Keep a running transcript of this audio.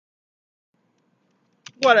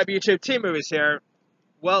What up, YouTube? Team Movies here.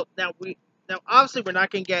 Well, now obviously we're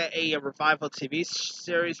not gonna get a revival TV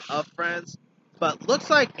series of Friends, but looks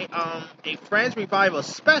like a Friends revival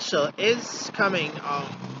special is coming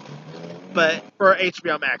but for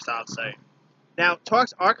HBO Max obviously. Now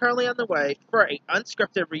talks are currently on the way for a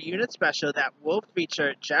unscripted reunion special that will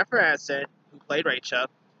feature Jennifer Aniston, who played Rachel,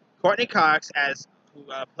 Courtney Cox who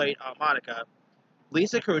played Monica,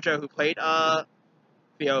 Lisa Kudrow, who played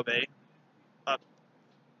Phoebe, uh,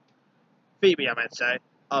 Phoebe, I meant to say.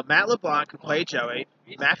 Matt LeBlanc, who played Joey,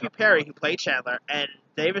 Matthew Perry, who played Chandler, and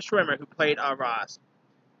David Schwimmer, who played Ross.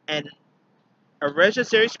 And original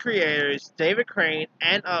series creators David Crane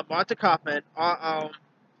and Marta Kaufman are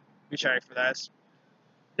returning for this.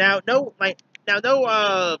 No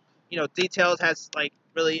details has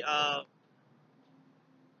really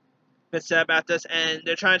been said about this, and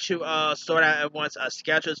they're trying to sort out everyone's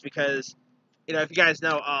schedules because if you guys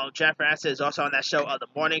know, Jennifer Aniston is also on that show, The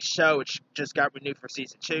Morning Show, which just got renewed for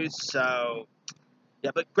season 2. So,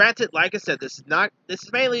 yeah, but granted, like I said, this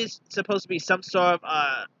is mainly supposed to be some sort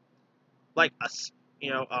of, like a,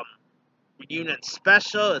 reunion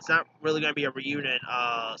special. It's not really going to be a reunion,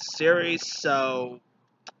 series. So,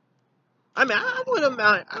 I mean, I would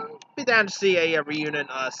be down to see a reunion,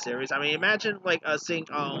 series. I mean, imagine, seeing,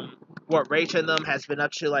 what Rachel and them has been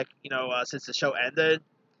up to, since the show ended.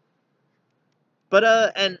 But,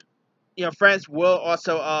 and Friends will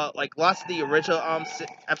also lots of the original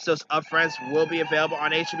episodes of Friends will be available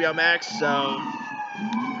on HBO Max.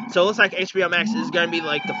 So it looks like HBO Max is gonna be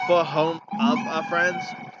like the full home of Friends.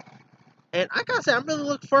 And I gotta say, I'm really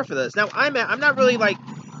looking forward for this. Now I'm not really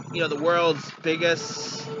the world's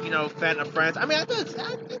biggest fan of Friends. I mean, it's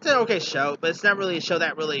an okay show, but it's not really a show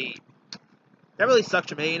that really sucked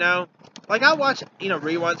to me. Like I'll watch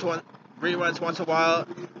reruns once in a while,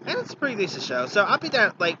 and it's a pretty decent show. So I'll be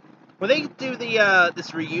down when they do the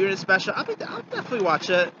this reunion special. I'll definitely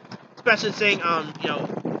watch it, especially seeing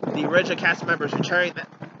the original cast members returning.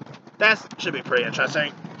 That should be pretty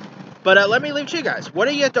interesting. But let me leave it to you guys. What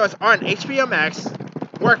are your thoughts on HBO Max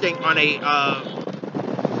working on a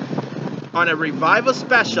revival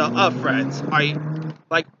special of Friends? Are you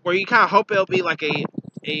where you kind of hope it'll be like a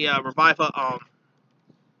revival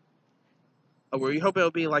where you hope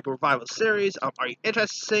it'll be like a revival series? Are you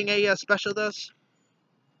interested in seeing a special of this?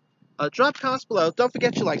 Drop comments below. Don't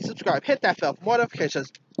forget to subscribe, hit that bell for more notifications.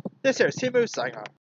 This here is Team Moose signing off.